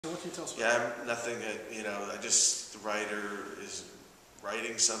can you tell us? Yeah, I'm nothing. You know, the writer is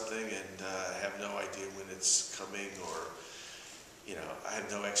writing something, and I have no idea when it's coming, or you know, I have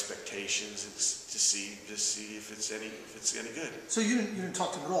no expectations. It's to see if it's any good. So you didn't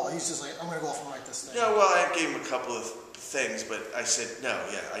talk to him at all. He's just like, I'm going to go off and write this thing. No, well, I gave him a couple of things, but I said no.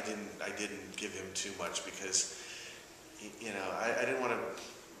 Yeah, I didn't give him too much because, you know, I didn't want to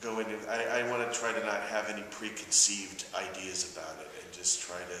go into. I want to try to not have any preconceived ideas about it, and just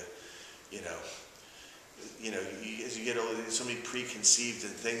try to, you know, as you get older, there's so many preconceived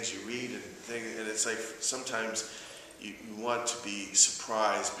things you read and it's like sometimes you want to be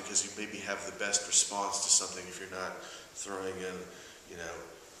surprised because you maybe have the best response to something if you're not throwing in, you know,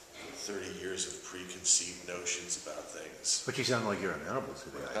 30 years of preconceived notions about things. But you sound like you're amenable to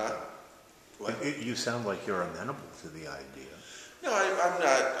the idea. What? You sound like you're amenable to the idea. No, I'm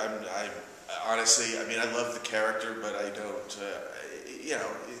not. I'm honestly, I mean, I love the character, but I don't, you know,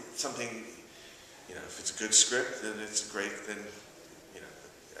 it's something, you know, if it's a good script, then it's great, then, you know,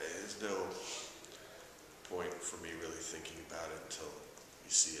 there's no point for me really thinking about it until you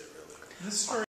see it, really. This story